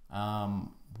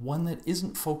 one that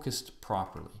isn't focused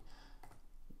properly.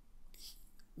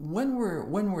 When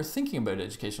we're thinking about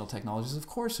educational technologies, of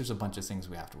course, there's a bunch of things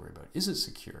we have to worry about. Is it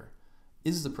secure?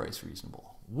 Is the price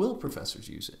reasonable? Will professors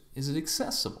use it? Is it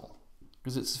accessible?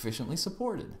 Is it sufficiently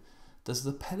supported? Does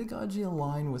the pedagogy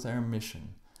align with our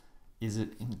mission? Is it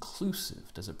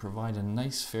inclusive? Does it provide a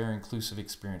nice, fair, inclusive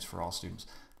experience for all students?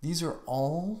 These are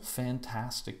all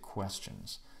fantastic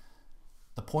questions.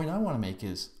 The point I want to make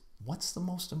is, what's the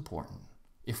most important?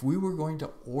 If we were going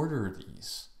to order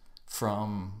these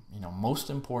from, you know, most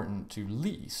important to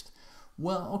least,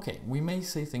 well, okay, we may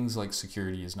say things like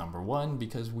security is number one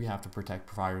because we have to protect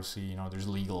privacy, you know, there's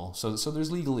legal, so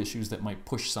there's legal issues that might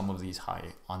push some of these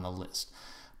high on the list.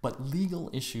 But legal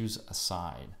issues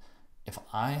aside, if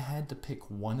I had to pick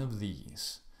one of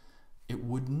these, it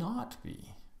would not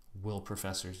be, will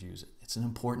professors use it? It's an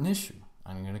important issue.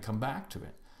 I'm going to come back to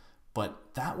it.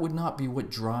 But that would not be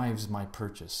what drives my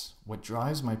purchase. What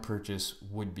drives my purchase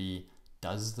would be,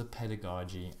 does the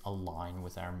pedagogy align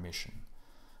with our mission?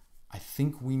 I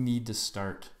think we need to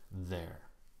start there,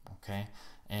 okay?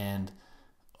 And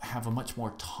have a much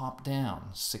more top-down,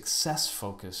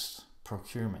 success-focused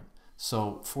procurement.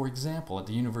 So, for example, at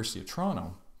the University of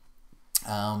Toronto,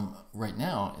 right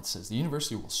now, it says the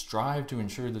university will strive to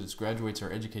ensure that its graduates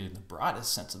are educated in the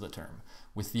broadest sense of the term,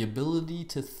 with the ability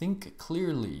to think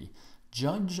clearly,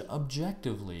 judge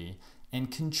objectively, and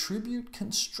contribute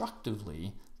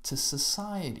constructively to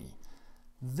society.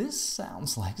 This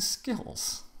sounds like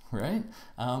skills, right?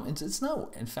 It's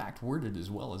not, in fact, worded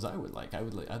as well as I would like.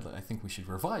 I think we should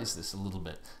revise this a little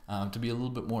bit to be a little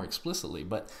bit more explicitly,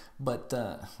 a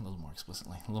little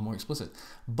more explicit.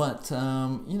 But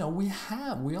you know,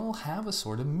 we all have a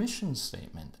sort of mission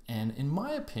statement, and in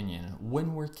my opinion,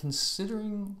 when we're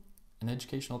considering an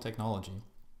educational technology,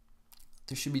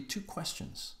 there should be two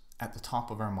questions at the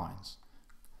top of our minds,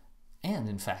 and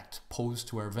in fact, posed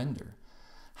to our vendor.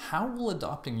 How will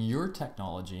adopting your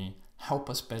technology help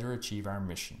us better achieve our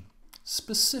mission?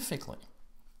 Specifically,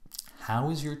 how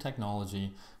is your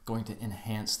technology going to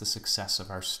enhance the success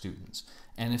of our students?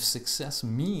 And if success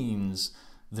means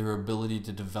their ability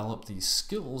to develop these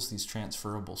skills, these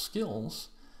transferable skills,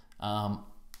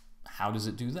 how does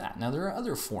it do that? Now, there are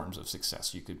other forms of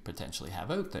success you could potentially have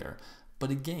out there,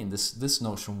 but again, this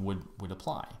notion would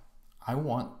apply. I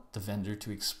want the vendor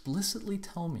to explicitly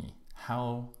tell me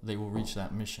how they will reach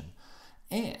that mission.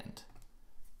 And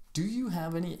do you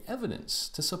have any evidence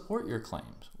to support your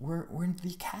claims? We're in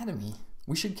the academy.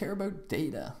 We should care about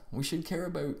data. We should care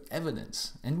about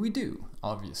evidence. And we do,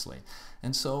 obviously.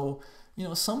 And so, you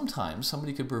know, sometimes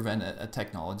somebody could prevent a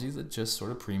technology that just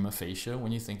sort of prima facie,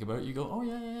 when you think about it, you go, oh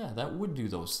yeah, that would do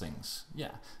those things.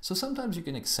 Yeah. So sometimes you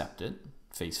can accept it,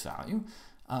 face value,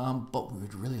 but we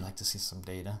would really like to see some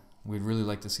data. We'd really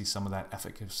like to see some of that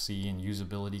efficacy and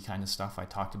usability kind of stuff I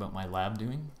talked about my lab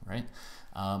doing, right?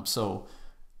 So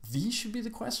these should be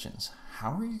the questions.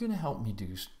 How are you going to help me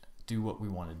do what we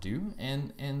want to do?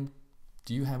 And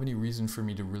do you have any reason for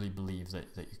me to really believe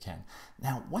that you can?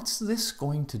 Now, what's this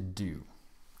going to do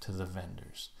to the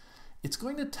vendors? It's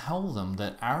going to tell them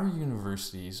that our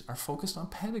universities are focused on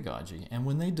pedagogy, and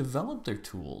when they develop their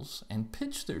tools and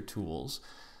pitch their tools,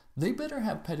 they better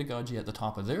have pedagogy at the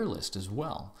top of their list as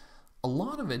well. A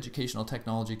lot of educational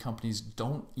technology companies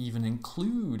don't even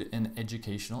include an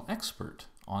educational expert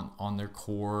on their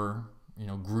core, you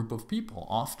know, group of people.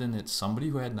 Often it's somebody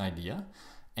who had an idea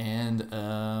and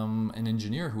an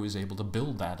engineer who is able to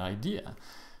build that idea.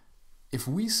 If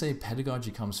we say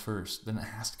pedagogy comes first, then it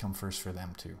has to come first for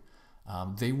them too.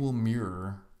 They will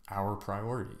mirror our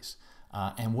priorities.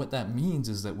 And what that means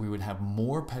is that we would have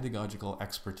more pedagogical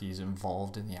expertise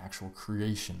involved in the actual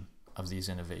creation of these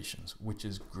innovations, which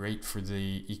is great for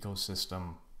the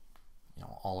ecosystem,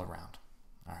 all around.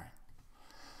 All right.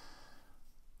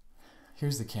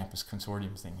 Here's the campus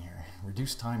consortium thing here.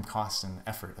 Reduce time, cost, and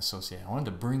effort associated. I wanted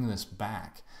to bring this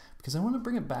back because I want to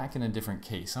bring it back in a different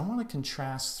case. I want to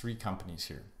contrast 3 companies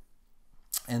here.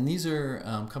 And these are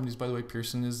companies, by the way.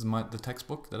 Pearson is the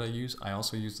textbook that I use. I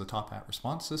also use the Top Hat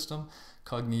response system.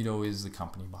 Cognito is the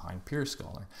company behind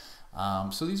PeerScholar.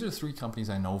 So these are 3 companies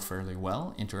I know fairly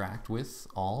well, interact with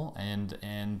all,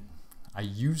 and I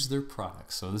use their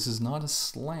products. So this is not a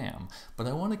slam, but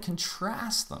I want to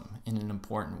contrast them in an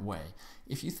important way.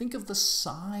 If you think of the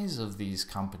size of these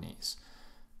companies,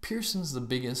 Pearson's the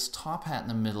biggest, Top Hat in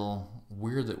the middle,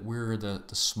 we're the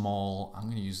small, I'm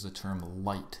going to use the term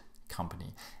light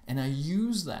company. And I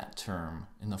use that term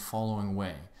in the following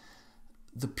way.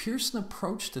 The Pearson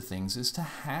approach to things is to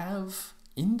have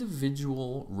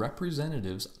individual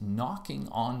representatives knocking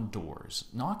on doors,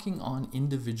 knocking on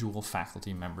individual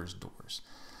faculty members' doors.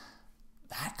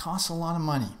 That costs a lot of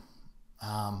money.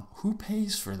 Who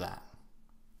pays for that?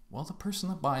 Well, the person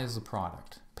that buys the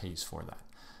product pays for that,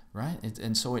 right?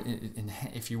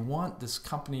 If you want this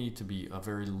company to be a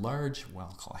very large, well,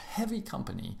 I'll call a heavy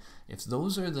company, if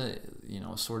those are the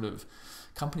sort of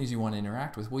companies you want to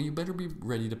interact with, well, you better be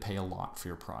ready to pay a lot for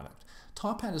your product.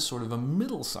 Top Hat is sort of a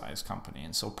middle-sized company,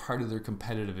 and so part of their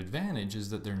competitive advantage is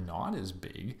that they're not as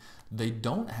big. They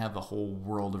don't have a whole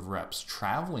world of reps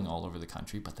traveling all over the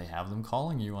country, but they have them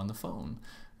calling you on the phone,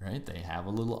 right? They have a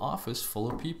little office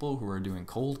full of people who are doing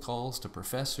cold calls to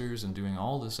professors and doing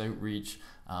all this outreach,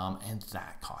 and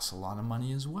that costs a lot of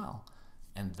money as well,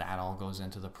 and that all goes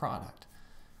into the product.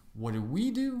 What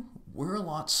do? We're a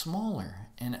lot smaller,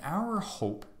 and our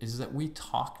hope is that we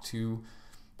talk to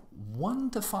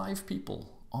 1 to 5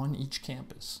 people on each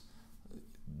campus,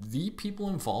 the people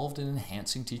involved in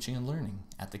enhancing teaching and learning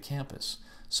at the campus.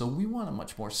 So we want a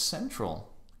much more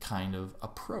central kind of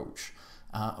approach.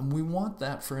 And we want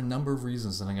that for a number of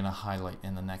reasons that I'm going to highlight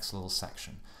in the next little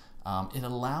section. It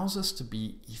allows us to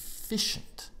be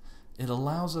efficient. It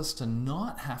allows us to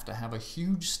not have to have a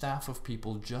huge staff of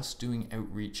people just doing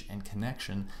outreach and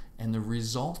connection. And the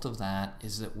result of that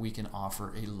is that we can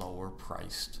offer a lower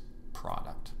priced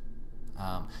product.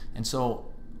 And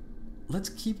so let's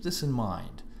keep this in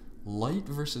mind, light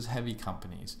versus heavy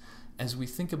companies, as we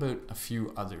think about a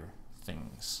few other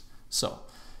things. So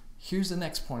here's the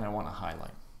next point I want to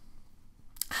highlight.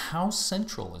 How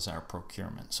central is our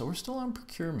procurement? So we're still on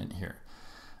procurement here.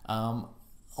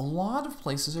 A lot of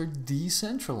places are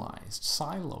decentralized,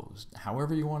 silos,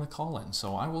 however you want to call it. And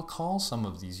so I will call some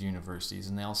of these universities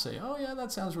and they'll say, oh yeah,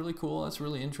 that sounds really cool, that's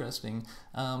really interesting.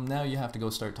 Now you have to go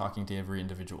start talking to every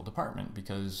individual department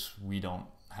because we don't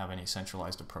have any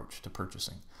centralized approach to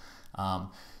purchasing.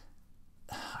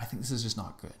 I think this is just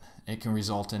not good. It can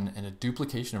result in a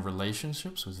duplication of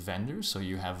relationships with vendors. So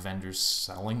you have vendors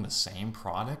selling the same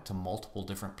product to multiple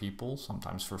different people,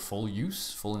 sometimes for full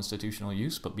use, full institutional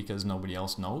use, but because nobody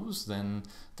else knows, then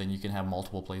you can have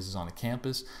multiple places on a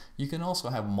campus. You can also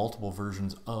have multiple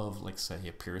versions of, like say,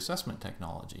 a peer assessment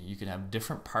technology. You could have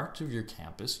different parts of your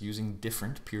campus using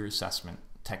different peer assessment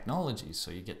technologies. So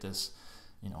you get this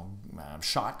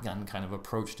shotgun kind of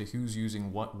approach to who's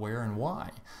using what, where, and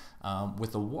why.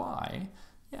 With the why,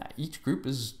 yeah, each group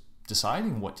is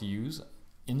deciding what to use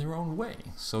in their own way.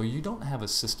 So you don't have a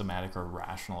systematic or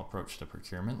rational approach to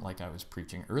procurement like I was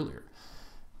preaching earlier.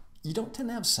 You don't tend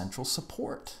to have central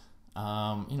support.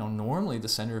 Normally the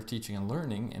Center of Teaching and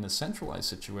Learning in a centralized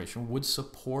situation would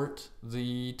support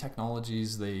the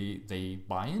technologies they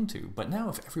buy into. But now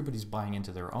if everybody's buying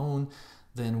into their own,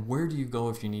 then where do you go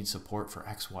if you need support for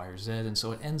X, Y, or Z? And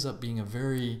so it ends up being a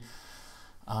very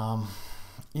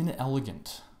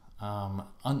inelegant,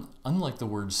 unlike the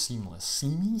word seamless,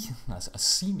 that's a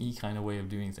seamy kind of way of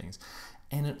doing things.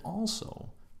 And it also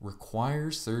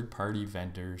requires third-party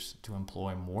vendors to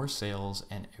employ more sales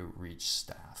and outreach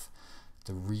staff.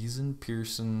 The reason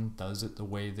Pearson does it the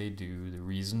way they do, the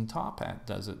reason Top Hat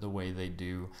does it the way they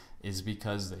do, is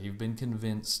because they've been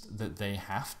convinced that they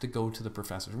have to go to the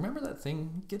professors. Remember that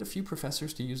thing? Get a few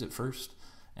professors to use it first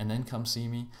and then come see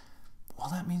me. Well,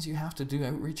 that means you have to do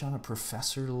outreach on a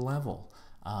professor level.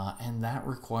 And that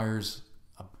requires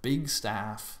a big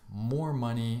staff, more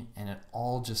money, and it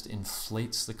all just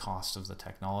inflates the cost of the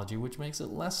technology, which makes it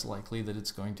less likely that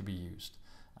it's going to be used.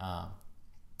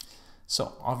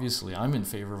 So obviously I'm in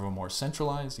favor of a more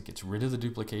centralized, it gets rid of the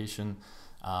duplication.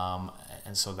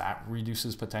 And so that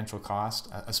reduces potential cost,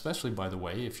 especially, by the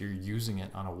way, if you're using it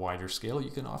on a wider scale,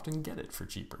 you can often get it for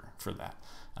cheaper for that.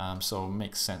 So it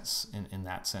makes sense in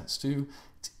that sense too.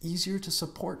 It's easier to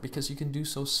support because you can do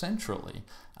so centrally.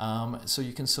 So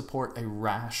you can support a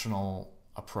rational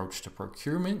approach to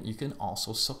procurement. You can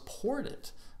also support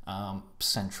it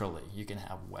centrally. You can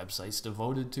have websites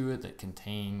devoted to it that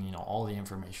contain, all the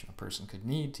information a person could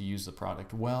need to use the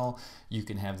product well. You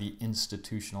can have the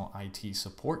institutional IT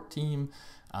support team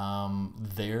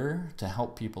there to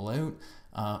help people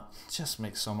out. Just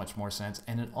makes so much more sense,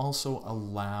 and it also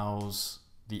allows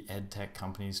the ed tech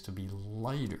companies to be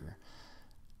lighter.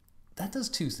 That does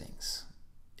two things.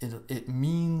 It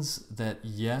means that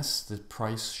yes, the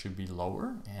price should be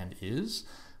lower, and is,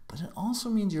 but it also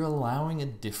means you're allowing a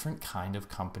different kind of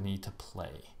company to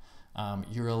play.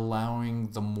 You're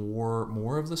allowing the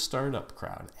more of the startup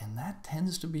crowd, and that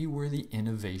tends to be where the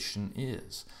innovation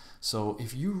is. So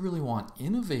if you really want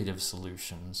innovative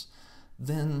solutions,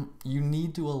 then you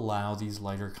need to allow these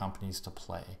lighter companies to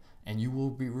play, and you will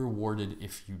be rewarded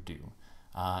if you do.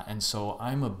 And so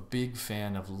I'm a big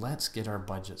fan of, let's get our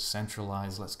budget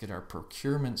centralized, let's get our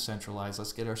procurement centralized,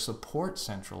 let's get our support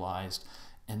centralized,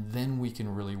 and then we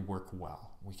can really work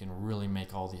well. We can really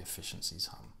make all the efficiencies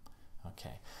hum.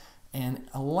 Okay. And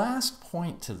a last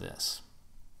point to this,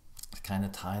 to kind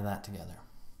of tie that together.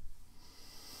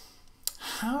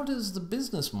 How does the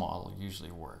business model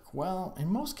usually work? Well,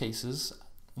 in most cases,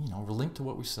 linked to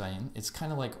what we're saying, it's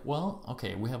kind of like, well,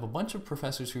 okay, we have a bunch of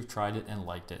professors who've tried it and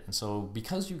liked it. And so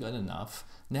because you got enough,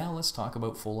 now let's talk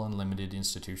about full unlimited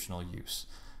institutional use,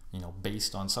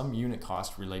 based on some unit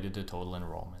cost related to total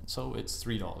enrollment. So it's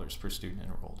 $3 per student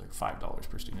enrolled, or $5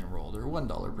 per student enrolled, or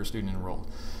 $1 per student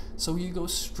enrolled. So you go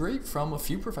straight from a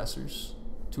few professors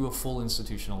to a full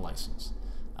institutional license.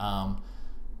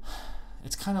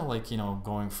 It's kind of like,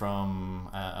 going from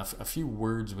a few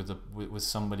words with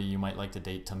somebody you might like to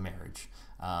date to marriage.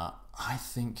 I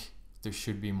think there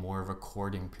should be more of a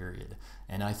courting period.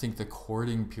 And I think the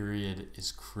courting period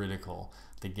is critical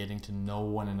to getting to know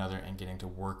one another and getting to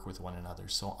work with one another.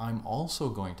 So I'm also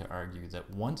going to argue that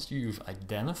once you've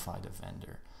identified a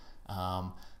vendor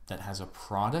that has a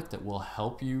product that will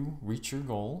help you reach your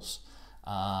goals,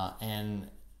 and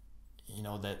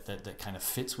that kind of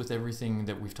fits with everything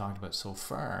that we've talked about so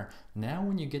far. Now,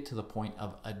 when you get to the point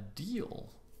of a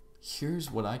deal,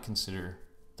 here's what I consider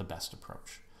the best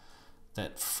approach.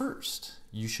 That first,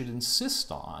 you should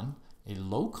insist on a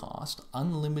low-cost,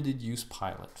 unlimited use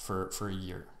pilot for a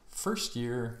year. First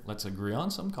year, let's agree on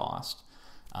some cost.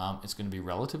 It's going to be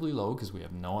relatively low because we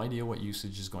have no idea what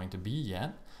usage is going to be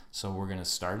yet. So we're going to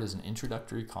start as an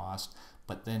introductory cost,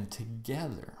 but then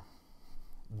together,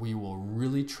 we will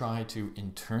really try to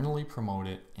internally promote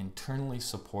it, internally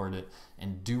support it,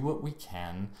 and do what we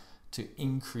can to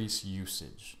increase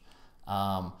usage.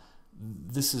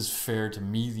 This is fair to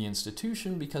me, the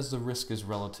institution, because the risk is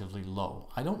relatively low.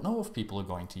 I don't know if people are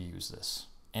going to use this,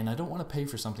 and I don't want to pay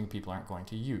for something people aren't going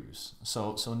to use.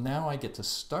 So now I get to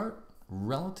start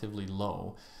relatively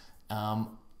low,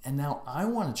 and now I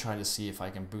want to try to see if I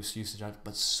can boost usage out,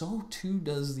 but so too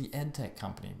does the EdTech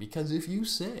company. Because if you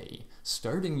say,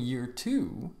 starting year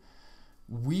 2,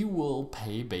 we will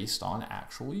pay based on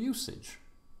actual usage.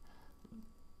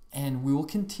 And we will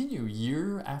continue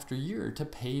year after year to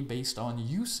pay based on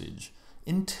usage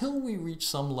until we reach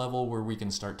some level where we can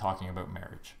start talking about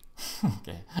marriage.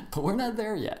 Okay, but we're not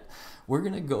there yet. We're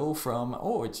going to go from,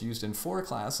 it's used in 4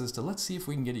 classes to let's see if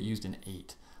we can get it used in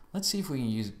 8. Let's see if we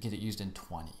can get it used in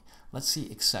 20. Let's see,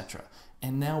 etc.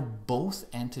 And now both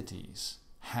entities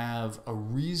have a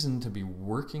reason to be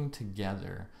working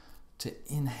together to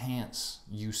enhance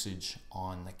usage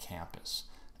on the campus.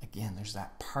 Again, there's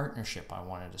that partnership I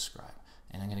want to describe,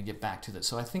 and I'm going to get back to that.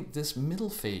 So I think this middle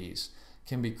phase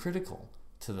can be critical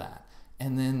to that.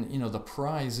 And then, the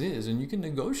prize is, and you can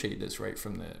negotiate this right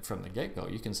from the get-go.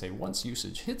 You can say once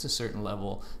usage hits a certain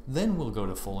level, then we'll go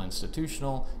to full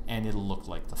institutional, and it'll look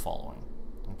like the following.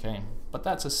 Okay, but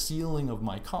that's a ceiling of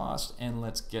my cost, and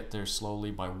let's get there slowly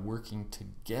by working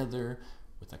together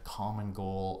with a common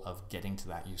goal of getting to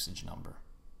that usage number.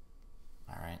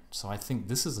 All right, so I think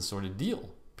this is the sort of deal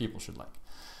people should like.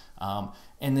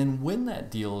 And then when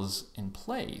that deal is in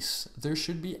place, there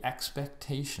should be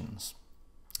expectations.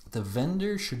 The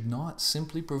vendor should not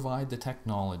simply provide the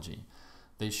technology.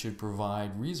 They should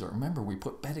provide resource. Remember, we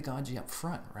put pedagogy up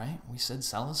front, right? We said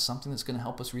sell us something that's going to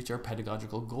help us reach our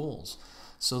pedagogical goals.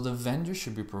 So the vendor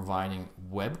should be providing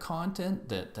web content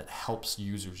that helps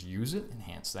users use it,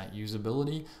 enhance that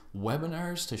usability,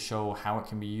 webinars to show how it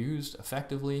can be used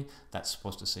effectively. That's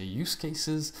supposed to say use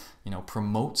cases,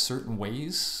 promote certain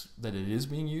ways that it is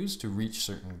being used to reach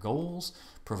certain goals,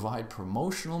 provide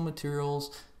promotional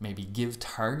materials, maybe give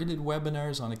targeted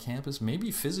webinars on a campus, maybe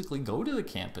physically go to the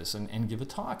campus and give a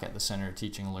talk at the Center of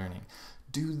Teaching and Learning.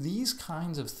 Do these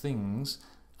kinds of things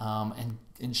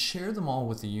and share them all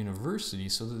with the university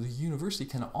so that the university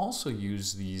can also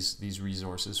use these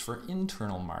resources for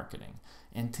internal marketing.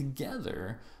 And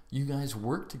together, you guys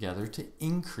work together to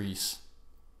increase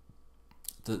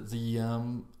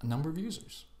the number of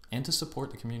users and to support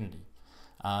the community.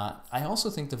 I also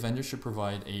think the vendor should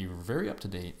provide a very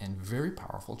up-to-date and very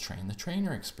powerful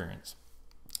train-the-trainer experience.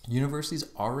 Universities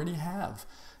already have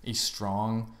a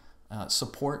strong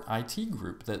support IT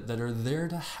group that are there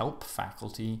to help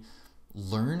faculty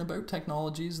learn about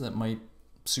technologies that might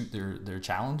suit their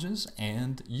challenges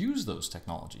and use those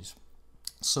technologies.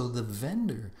 So the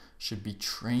vendor should be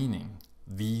training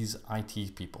these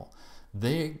IT people.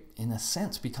 They, in a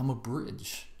sense, become a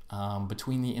bridge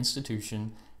between the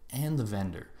institution and the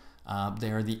vendor.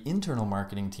 They are the internal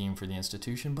marketing team for the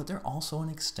institution, but they're also an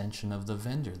extension of the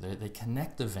vendor. They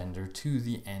connect the vendor to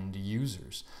the end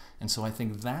users. And so I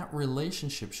think that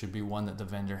relationship should be one that the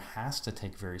vendor has to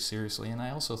take very seriously. And I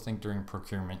also think during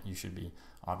procurement, you should be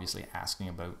obviously asking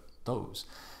about those.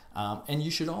 And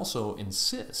you should also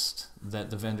insist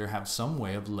that the vendor have some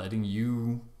way of letting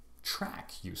you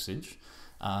track usage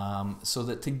so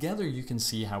that together you can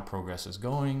see how progress is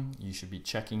going. You should be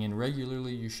checking in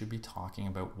regularly. You should be talking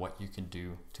about what you can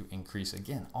do to increase.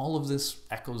 Again, all of this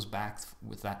echoes back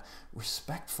with that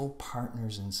respectful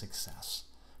partners in success,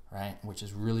 right? Which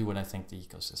is really what I think the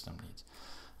ecosystem needs.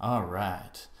 All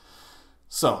right.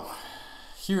 So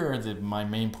here are my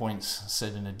main points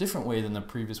said in a different way than the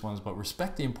previous ones, but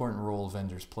respect the important role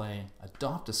vendors play,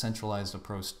 adopt a centralized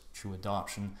approach to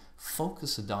adoption,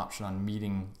 focus adoption on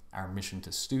meeting our mission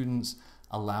to students,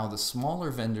 allow the smaller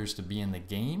vendors to be in the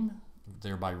game,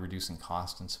 thereby reducing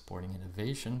cost and supporting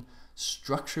innovation,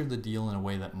 structure the deal in a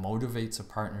way that motivates a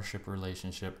partnership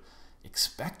relationship,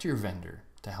 expect your vendor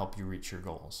to help you reach your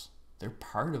goals. They're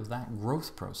part of that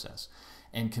growth process,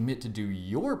 and commit to do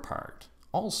your part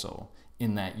also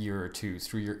in that year or two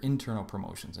through your internal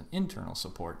promotions and internal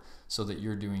support so that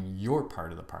you're doing your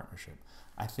part of the partnership.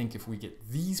 I think if we get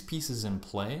these pieces in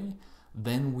play,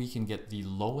 then we can get the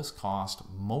lowest cost,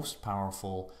 most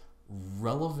powerful,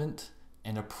 relevant,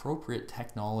 and appropriate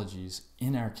technologies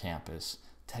in our campus,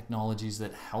 technologies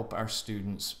that help our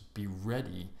students be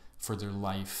ready for their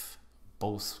life,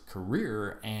 both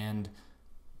career and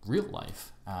real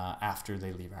life, after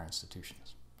they leave our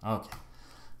institutions. Okay,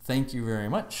 thank you very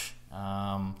much.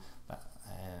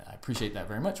 I appreciate that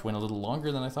very much. Went a little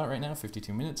longer than I thought right now,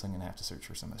 52 minutes. I'm going to have to search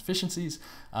for some efficiencies.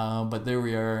 But there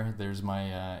we are. There's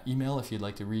my email if you'd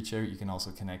like to reach out. You can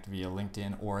also connect via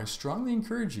LinkedIn, or I strongly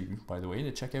encourage you, by the way,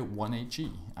 to check out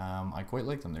 1HE. I quite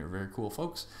like them. They're very cool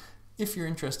folks. If you're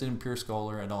interested in Peer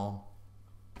Scholar at all,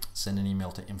 send an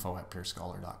email to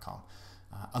info@peerscholar.com.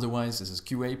 Otherwise, this is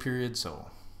QA period, so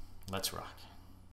let's rock.